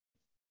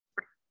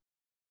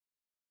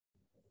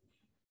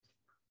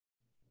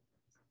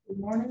Good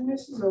morning,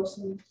 Mrs.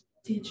 Olson,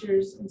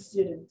 teachers, and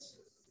students.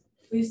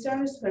 Please stand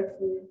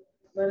respectfully.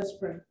 Let us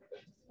pray.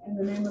 In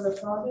the name of the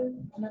Father,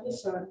 and of the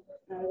Son,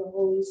 and of the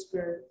Holy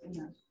Spirit.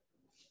 Amen.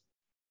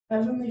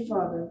 Heavenly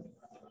Father,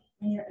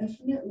 in your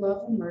infinite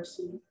love and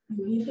mercy,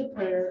 you heed the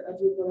prayer of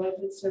your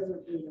beloved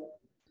servant Rita.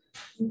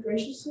 You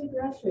graciously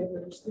grant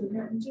favors through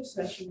her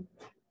intercession,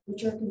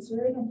 which are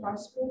considered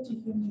impossible to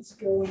human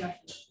skill and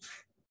effort.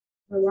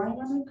 Relying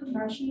on your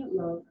compassionate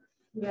love,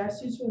 we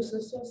ask you to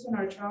assist us in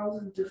our trials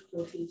and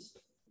difficulties.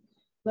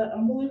 Let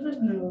unbelievers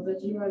know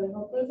that you are the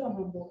helper of the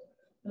humble,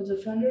 the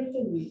defender of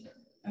the weak,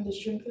 and the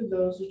strength of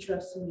those who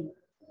trust in you.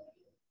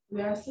 We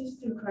ask this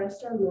through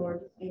Christ our Lord.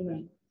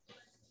 Amen.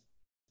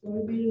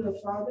 Glory be to the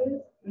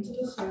Father, and to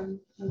the Son,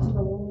 and to the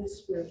Holy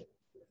Spirit,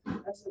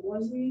 as it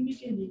was in the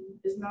beginning,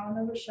 is now, and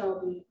ever shall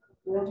be,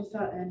 world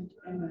without end.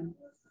 Amen.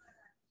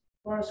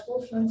 For our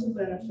school friends and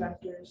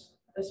benefactors,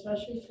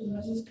 especially for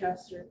Mrs.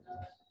 Castor,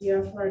 we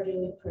offer our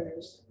daily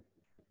prayers.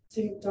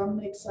 St.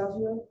 Dominic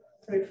Savio,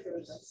 pray for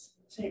us.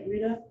 St.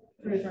 Rita,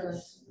 pray for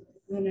us.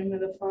 In the name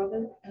of the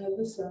Father, and of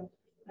the Son,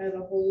 and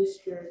of the Holy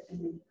Spirit.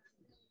 Amen.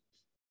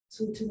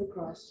 Salute to the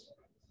cross.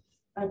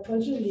 I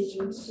pledge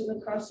allegiance to the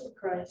cross of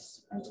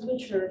Christ, and to the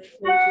church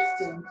for which it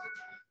stands,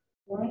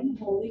 one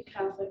holy,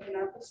 Catholic, and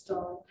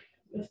apostolic,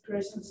 with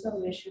grace and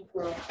salvation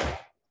for all.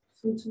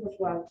 Salute to the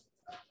flag.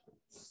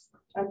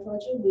 I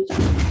pledge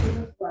allegiance to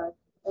the flag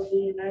of the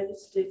United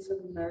States of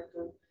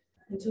America,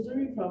 and to the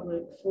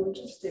republic for which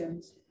it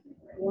stands,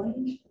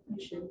 one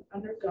nation,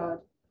 under God,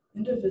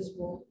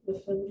 indivisible,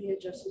 with liberty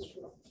and justice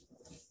for all.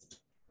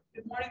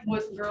 Good morning,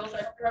 boys and girls. I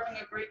hope you're having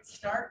a great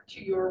start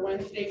to your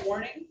Wednesday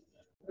morning.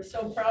 We're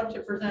so proud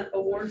to present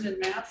awards in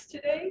math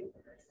today.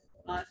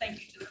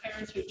 Thank you to the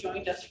parents who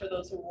joined us for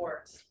those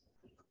awards.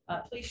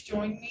 Please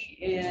join me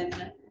in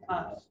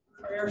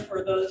prayer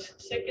for those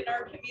sick in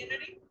our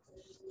community,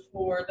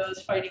 for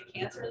those fighting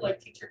cancer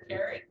like Teacher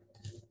Carrie,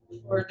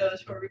 for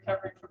those who are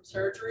recovering from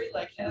surgery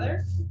like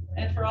Heather,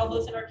 and for all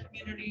those in our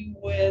community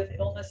with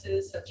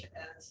illnesses such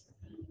as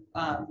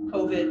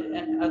COVID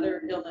and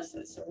other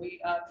illnesses. So we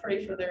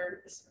pray for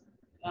their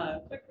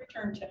quick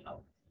return to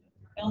health.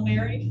 Hail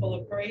Mary, full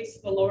of grace,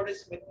 the Lord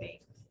is with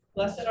thee.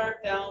 Blessed art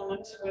thou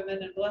amongst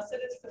women, and blessed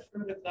is the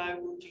fruit of thy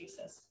womb,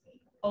 Jesus.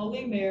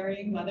 Holy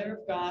Mary, Mother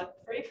of God,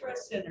 pray for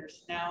us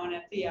sinners, now and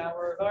at the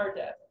hour of our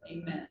death.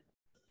 Amen.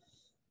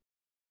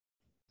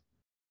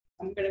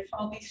 I'm going to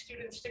call these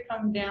students to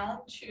come down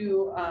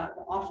to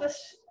the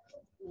office,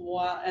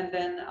 and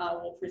then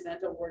we'll present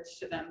awards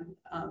to them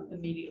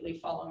immediately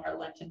following our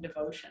Lenten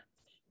devotion.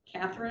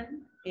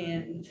 Catherine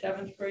in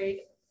 7th grade,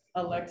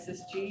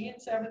 Alexis G in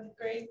 7th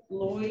grade,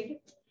 Lloyd,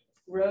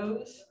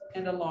 Rose,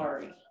 and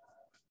Alari.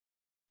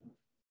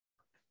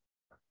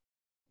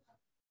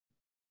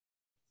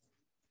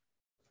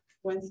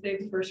 Wednesday,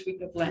 the first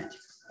week of Lent,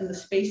 and the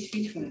space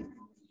between.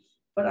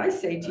 But I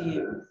say to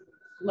you,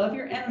 love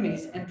your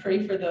enemies and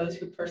pray for those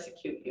who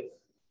persecute you.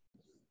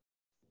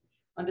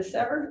 On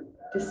December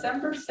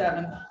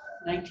 7th,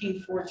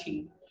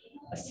 1914,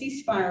 a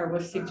ceasefire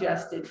was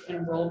suggested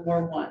in World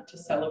War I to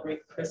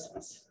celebrate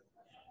Christmas.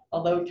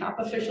 Although top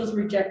officials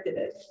rejected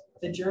it,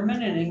 the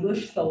German and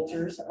English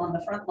soldiers on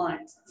the front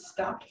lines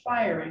stopped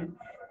firing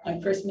on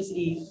Christmas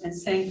Eve and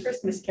sang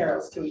Christmas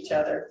carols to each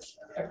other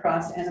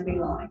across enemy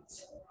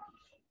lines.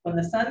 When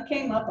the sun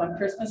came up on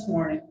Christmas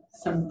morning,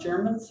 some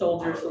German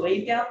soldiers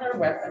laid down their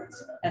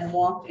weapons and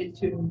walked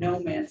into no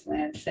man's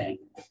land saying,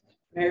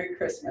 "Merry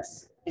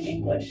Christmas," in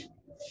English.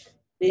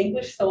 The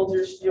English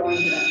soldiers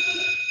joined them.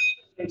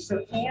 They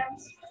shook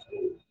hands,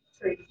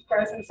 traded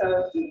presents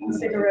of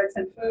cigarettes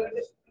and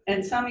food,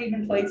 and some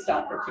even played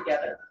soccer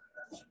together.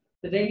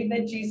 The day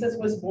that Jesus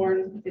was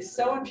born is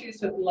so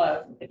infused with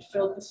love, it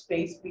filled the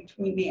space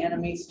between the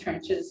enemy's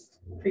trenches,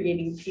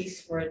 creating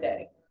peace for a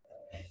day.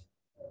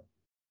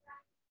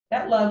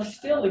 That love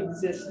still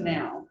exists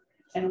now,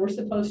 and we're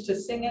supposed to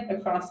sing it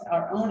across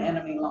our own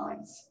enemy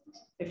lines.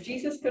 If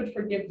Jesus could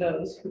forgive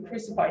those who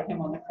crucified him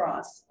on the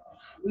cross,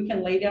 we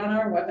can lay down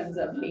our weapons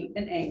of hate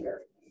and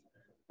anger,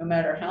 no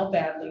matter how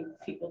badly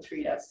people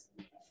treat us.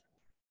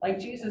 Like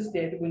Jesus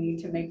did, we need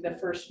to make the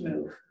first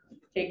move,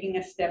 taking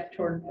a step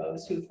toward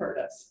those who've hurt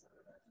us.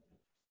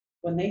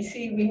 When they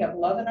see we have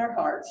love in our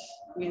hearts,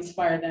 we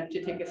inspire them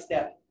to take a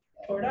step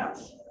toward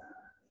us.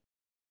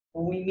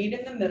 When we meet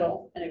in the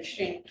middle and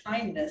exchange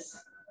kindness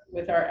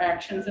with our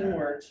actions and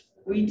words,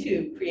 we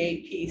too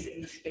create peace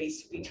in the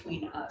space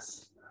between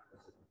us.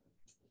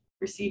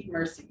 Receive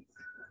mercy.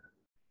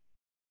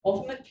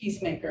 Ultimate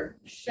peacemaker,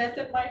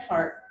 strengthen my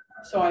heart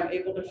so I'm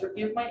able to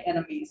forgive my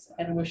enemies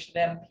and wish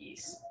them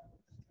peace.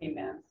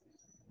 Amen.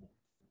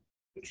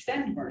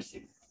 Extend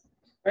mercy.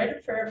 Write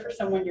a prayer for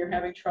someone you're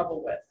having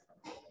trouble with.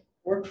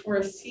 Work for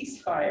a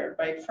ceasefire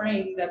by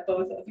praying that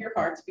both of your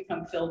hearts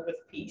become filled with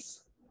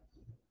peace.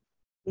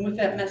 And with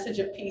that message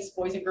of peace,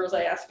 boys and girls,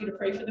 I ask you to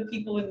pray for the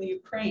people in the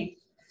Ukraine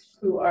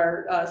who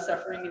are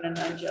suffering in an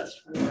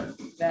unjust war,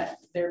 that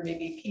there may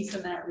be peace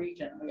in that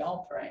region. We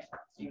all pray.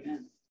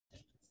 Amen.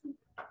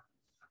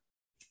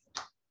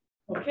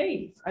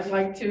 Okay, I'd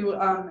like to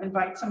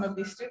invite some of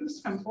these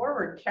students to come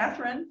forward.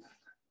 Catherine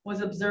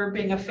was observed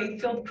being a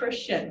faith-filled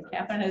Christian.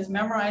 Catherine has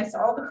memorized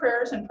all the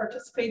prayers and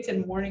participates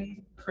in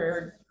morning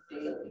prayer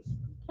daily.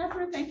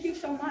 Catherine, thank you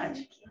so much.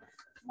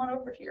 Come on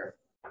over here,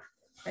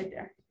 right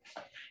there.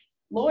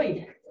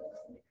 Lloyd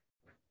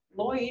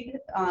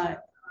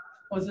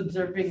was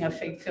observed being a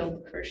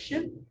faith-filled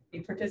Christian. He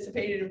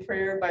participated in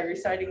prayer by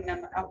reciting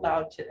them out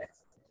loud today.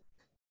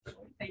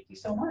 Thank you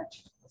so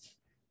much.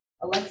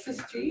 Alexis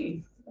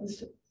G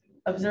was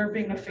observed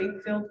being a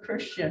faith-filled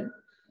Christian.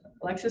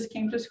 Alexis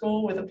came to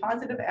school with a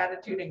positive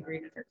attitude and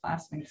greeted her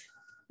classmates.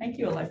 Thank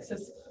you,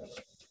 Alexis.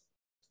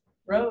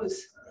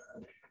 Rose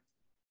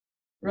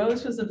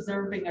was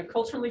observed being a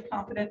culturally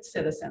competent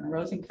citizen.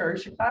 Rose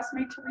encouraged her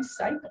classmate to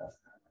recycle.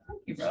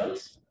 Thank you,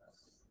 Rose.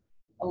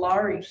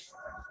 Alari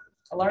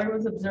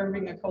was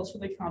observing a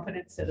culturally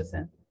competent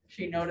citizen.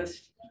 She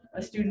noticed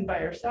a student by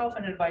herself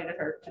and invited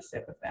her to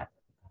sit with them.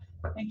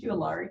 Thank you,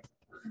 Alari.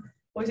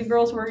 Boys and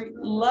girls, we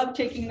love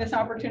taking this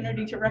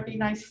opportunity to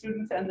recognize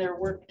students and their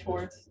work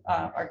towards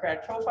our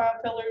grad profile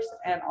pillars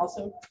and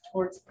also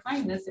towards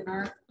kindness in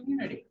our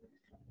community.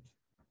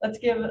 Let's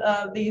give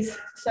these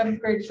 7th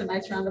graders a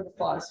nice round of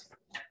applause.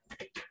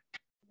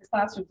 Your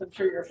classrooms, I'm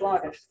sure you're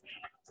applauded.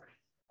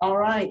 All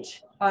right,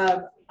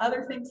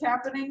 other things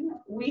happening.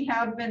 We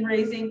have been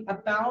raising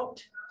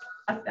about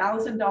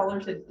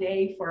 $1,000 a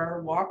day for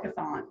our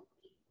walkathon.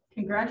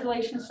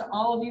 Congratulations to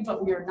all of you,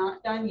 but we are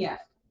not done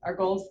yet. Our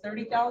goal is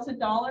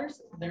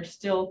 $30,000. There's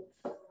still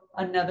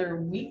another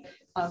week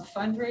of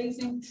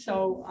fundraising,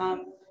 so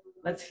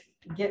let's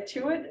get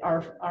to it.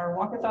 Our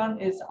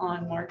walkathon is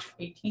on March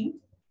 18th.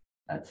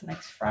 That's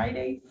next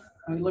Friday.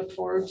 And we look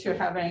forward to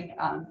having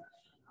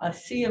a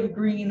sea of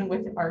green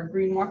with our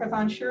green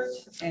walkathon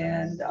shirts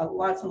and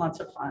lots and lots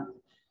of fun.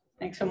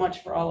 Thanks so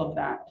much for all of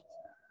that.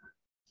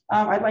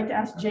 I'd like to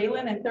ask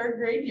Jalen in 3rd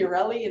grade,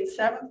 Ureli in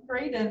 7th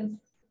grade, and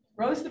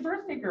Rose, the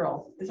birthday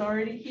girl, is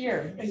already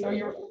here. So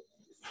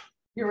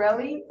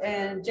Ureli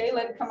and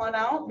Jalen, come on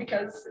out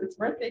because it's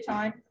birthday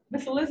time.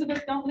 Miss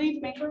Elizabeth, don't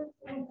leave me.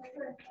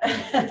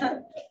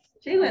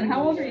 Jalen,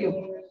 how old are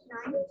you?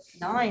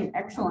 9,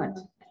 excellent.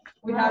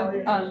 We have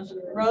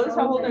Rose,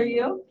 how old are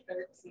you?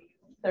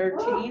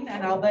 13,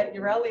 and I'll bet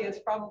Ureli is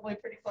probably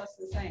pretty close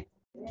to the same.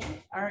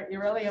 All right,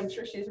 Ureli, I'm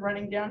sure she's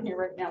running down here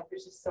right now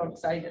because she's so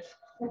excited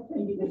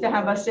to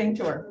have us sing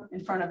to her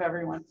in front of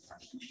everyone.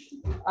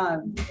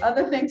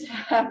 Other things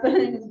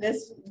happening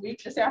this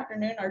week, this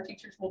afternoon, our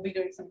teachers will be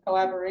doing some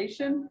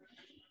collaboration.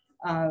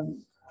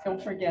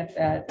 Don't forget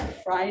that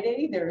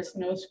Friday, there is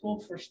no school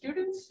for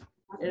students.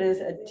 It is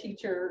a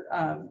teacher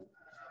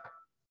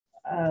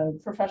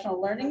professional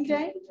learning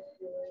day.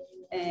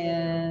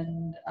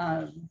 And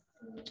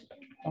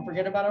don't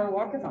forget about our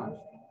walkathon.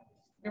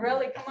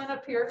 Ureli, come on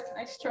up here.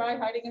 Nice try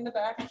hiding in the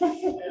back.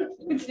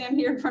 You can stand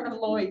here in front of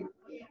Lloyd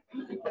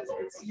because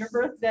it's your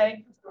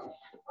birthday.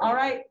 All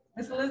right,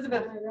 Miss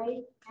Elizabeth. All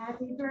right.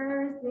 Happy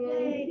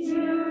birthday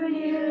to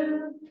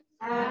you.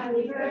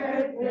 Happy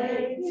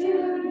birthday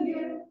to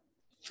you.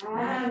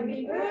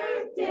 Happy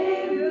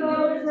birthday,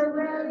 Lord,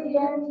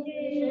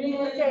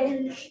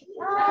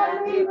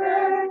 happy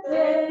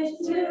birthday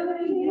to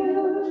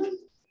you.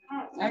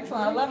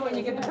 Excellent. I love it when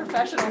you get the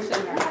professional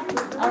singer.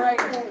 All right,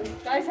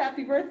 guys,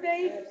 happy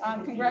birthday.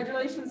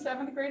 Congratulations,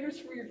 7th graders,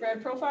 for your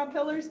grad profile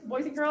pillars.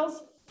 Boys and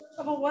girls,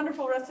 have a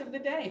wonderful rest of the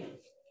day.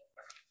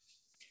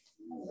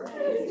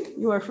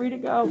 You are free to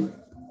go.